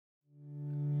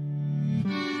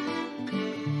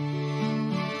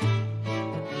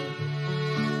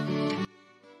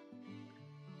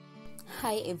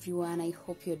Hi everyone, I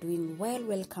hope you're doing well.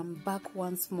 Welcome back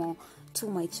once more to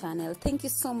my channel. Thank you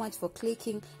so much for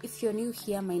clicking. If you're new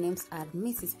here, my name's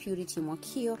Mrs. Purity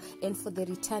Mokio, and for the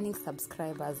returning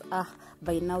subscribers,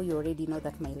 by now you already know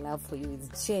that my love for you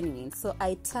is genuine. So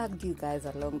I tagged you guys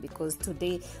along because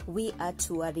today we are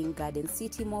touring Garden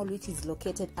City Mall, which is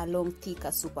located along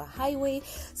Thika Super Highway.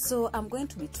 So I'm going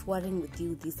to be touring with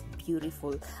you this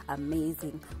beautiful,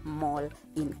 amazing mall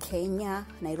in Kenya,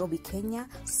 Nairobi, Kenya.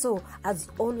 So as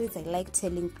always, I like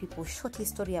telling people short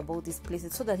history about these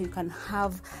places so that you can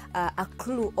have a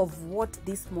clue of what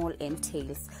this mall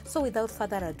entails. So without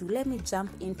further ado, let me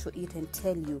jump into it and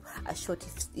tell you a short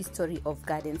history of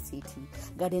Garden City.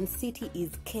 Garden City is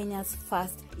Kenya's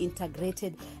first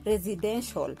integrated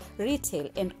residential, retail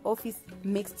and office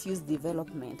mixed-use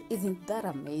development. Isn't that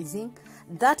amazing?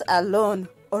 That alone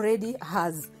already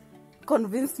has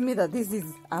convinced me that this is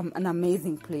an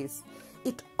amazing place.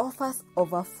 It offers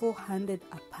over 400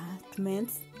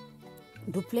 apartments,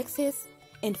 duplexes,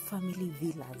 and family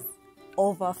villas.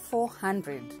 Over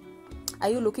 400. Are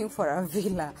you looking for a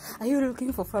villa? Are you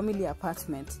looking for family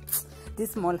apartment?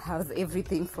 This mall has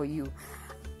everything for you.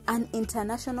 An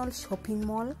international shopping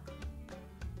mall.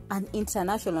 An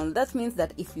international, that means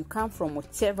that if you come from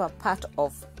whichever part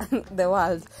of the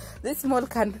world, this mall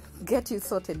can get you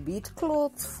sorted, be it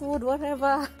clothes, food,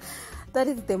 whatever. That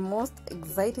is the most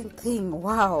exciting thing.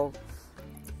 Wow.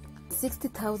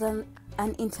 60,000,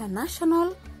 an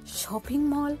international shopping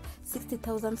mall,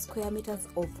 60,000 square meters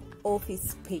of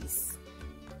office space.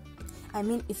 I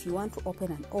mean, if you want to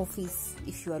open an office,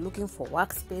 if you are looking for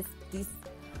workspace, this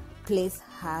place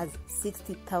has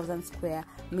 60,000 square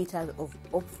meters of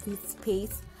office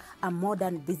space, a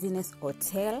modern business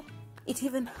hotel. It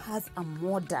even has a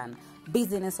modern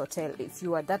business hotel. If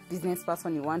you are that business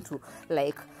person, you want to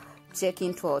like check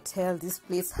into a hotel, this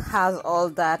place has all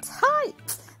that. Hi,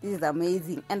 this is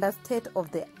amazing. And a state of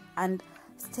the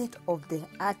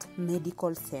art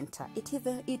medical center.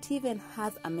 It even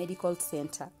has a medical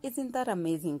center. Isn't that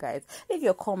amazing, guys? Leave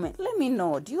your comment, let me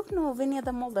know. Do you know of any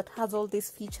other mall that has all these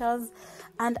features?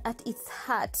 And at its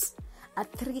heart, a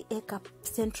 3-acre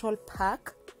central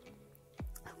park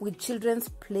with children's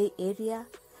play area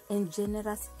and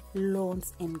generous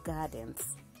lawns and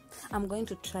gardens. I'm going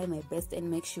to try my best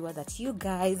and make sure that you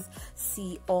guys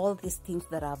see all these things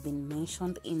that have been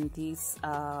mentioned in this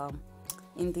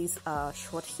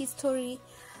short history.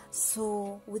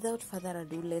 So without further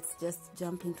ado, let's just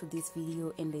jump into this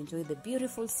video and enjoy the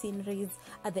beautiful sceneries.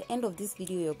 At the end of this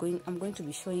video, I'm going to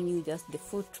be showing you just the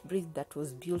footbridge that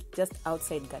was built just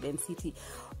outside Garden City.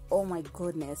 Oh my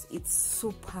goodness, it's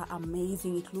super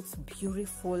amazing. It looks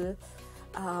beautiful.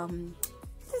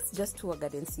 Let's just tour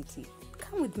Garden City.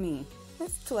 Come with me,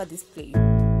 let's tour this place.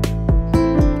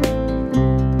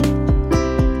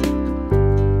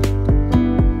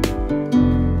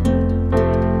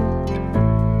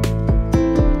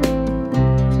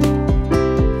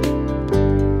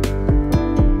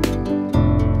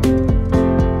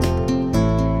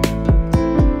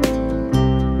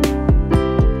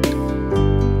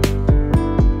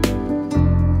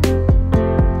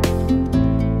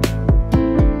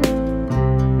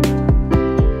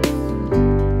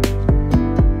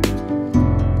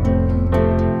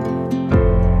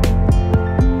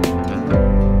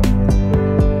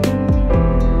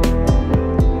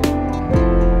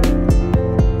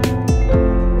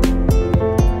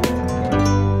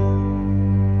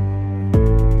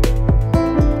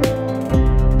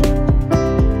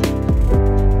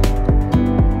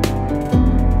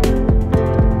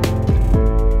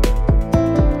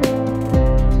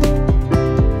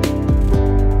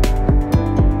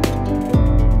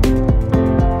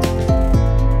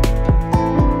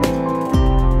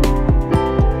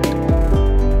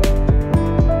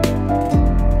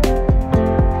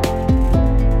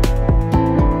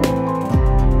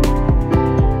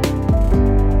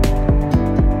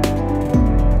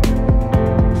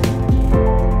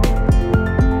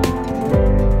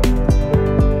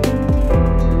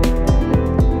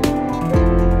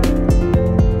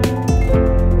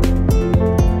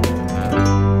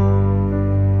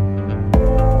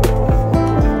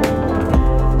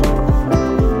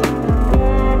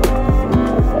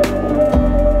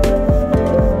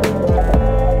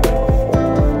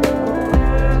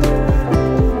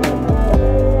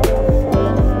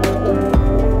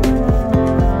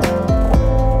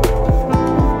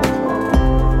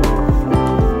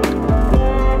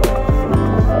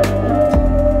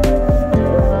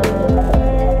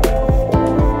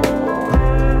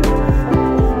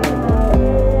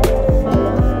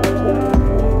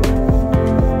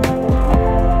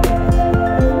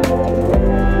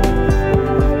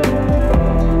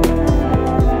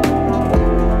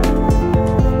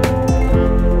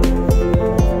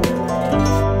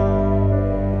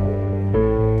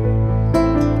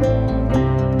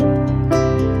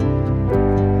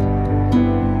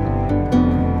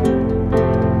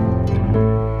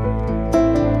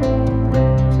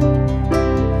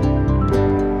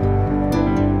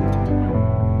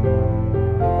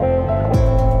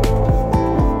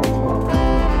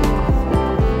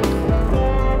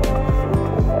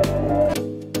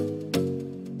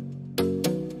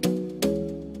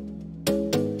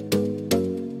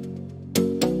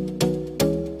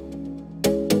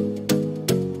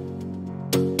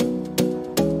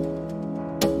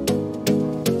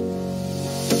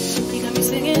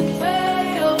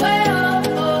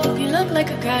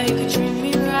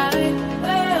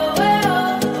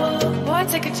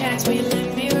 chance, will you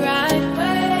let me ride?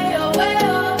 Way, oh, way,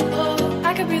 oh, oh.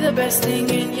 I could be the best thing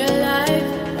in your life.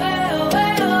 Way, oh,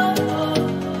 way, oh,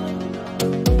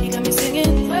 oh. You got me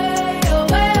singing. Way, oh,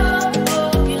 way, oh,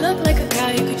 oh. You look like a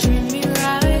guy who could treat me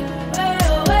right. Way,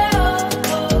 oh, way, oh,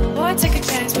 oh. Boy, take a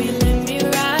chance, will you let me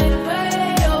ride?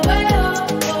 Way, oh, way, oh,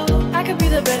 oh. I could be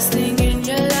the best thing in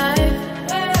your life.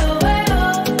 Way, oh, way,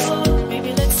 oh, oh.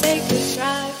 Maybe let's take a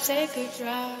drive, take a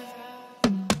drive.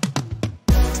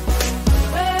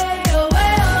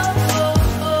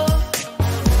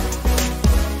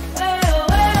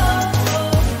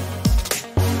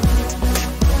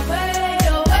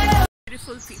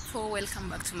 People, welcome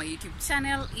back to my YouTube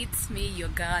channel. It's me, your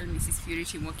girl, Mrs.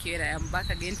 Purity Mokio. I am back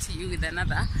again to you with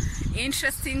another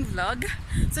interesting vlog.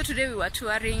 So today we were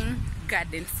touring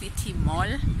Garden City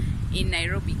Mall in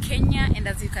Nairobi, Kenya, and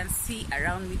as you can see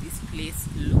around me, this place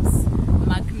looks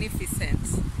magnificent,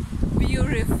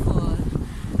 beautiful.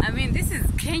 I mean, this is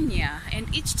Kenya,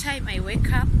 and each time I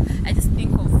wake up I just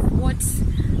think of what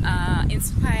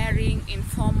inspiring,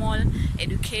 informal,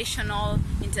 educational,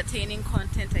 entertaining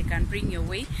content I can bring your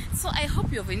way. So I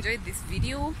hope you've enjoyed this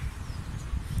video,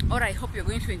 or I hope you're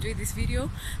going to enjoy this video.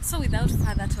 So without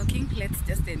further talking, let's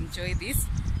just enjoy this.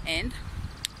 And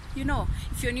you know,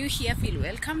 if you're new here, feel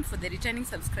welcome. For the returning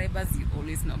subscribers, you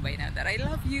always know by now that I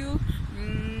love you.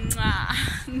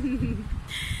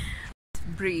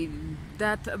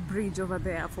 That bridge over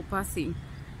there for passing.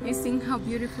 You see how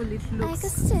beautiful it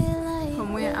looks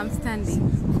from where I'm standing.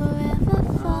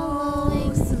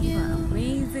 Oh, super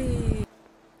amazing.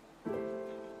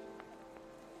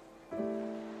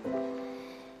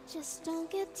 Just don't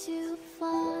get too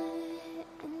far,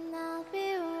 and I'll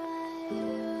be right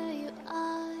where you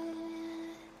are.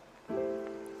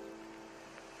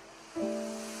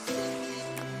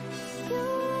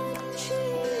 You're a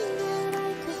dream that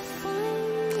I could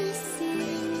finally see.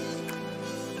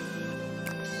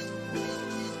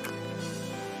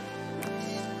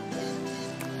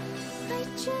 I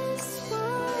just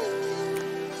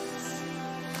want us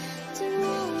to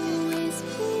always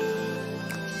be,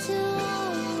 to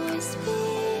always be.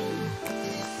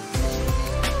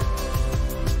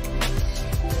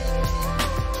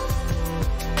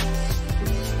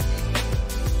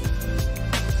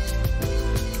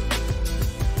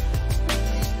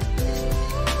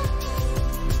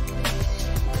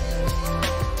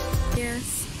 Yes,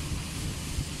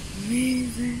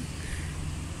 amazing.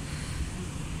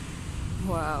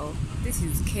 Wow, this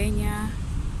is Kenya.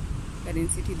 Garden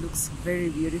City looks very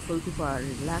beautiful. People are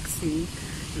relaxing.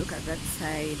 Look at that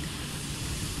side.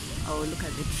 Oh, look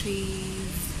at the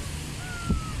trees.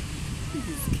 This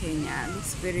is Kenya.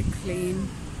 Looks very clean,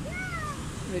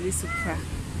 very super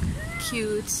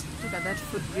cute. Look at that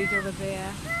footbridge over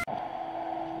there.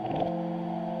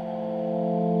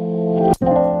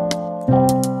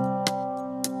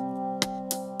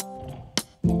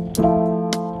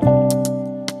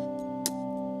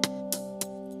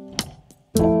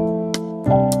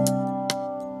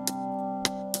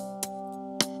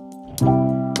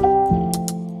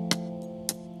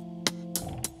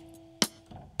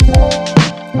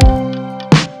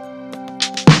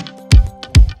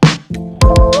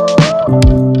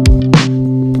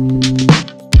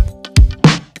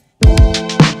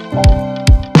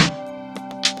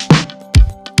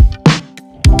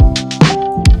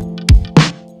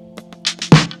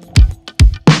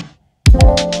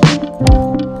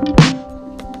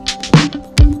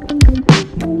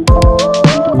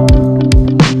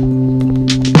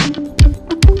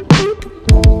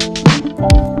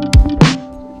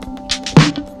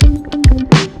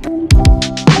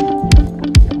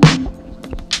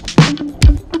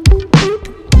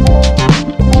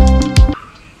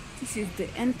 This is the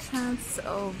entrance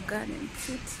of Garden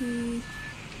City.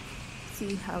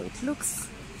 See how it looks.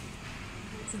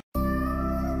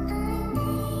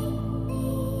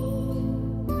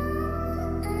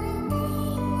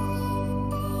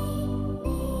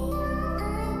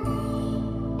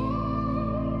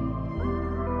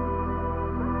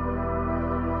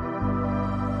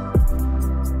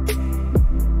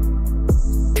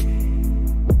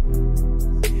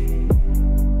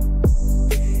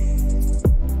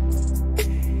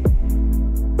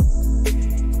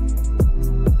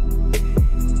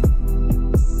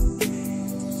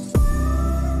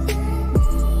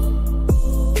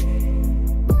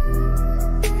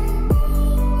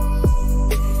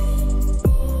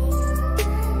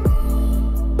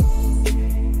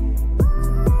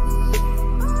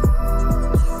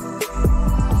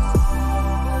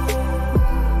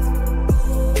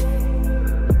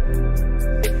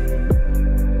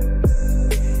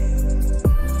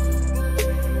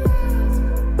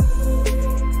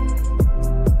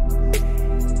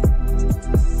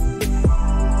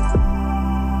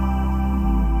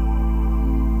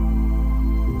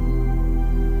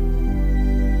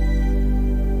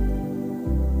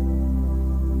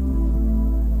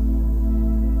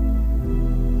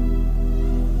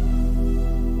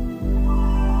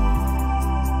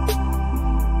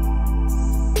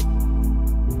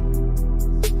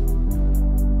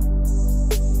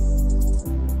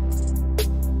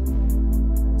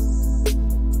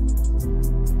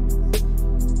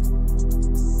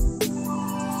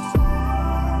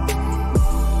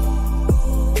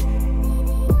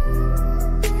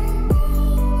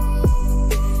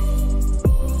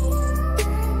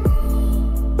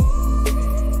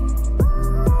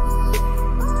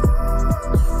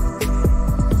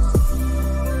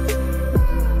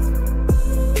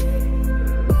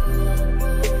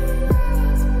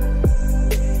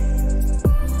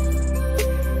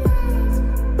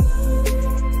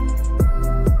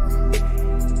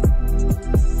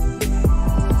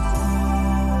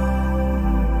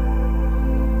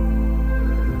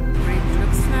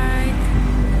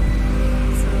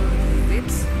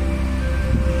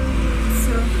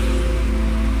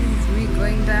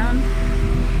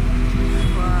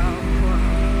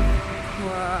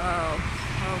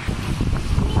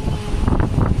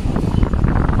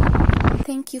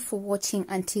 Thank you for watching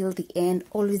until the end.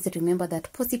 Always remember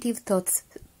that positive thoughts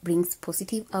brings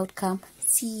positive outcome.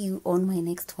 See you on my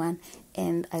next one,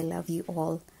 and I love you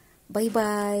all. Bye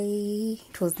bye.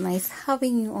 It was nice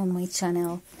having you on my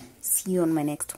channel. See you on my next one.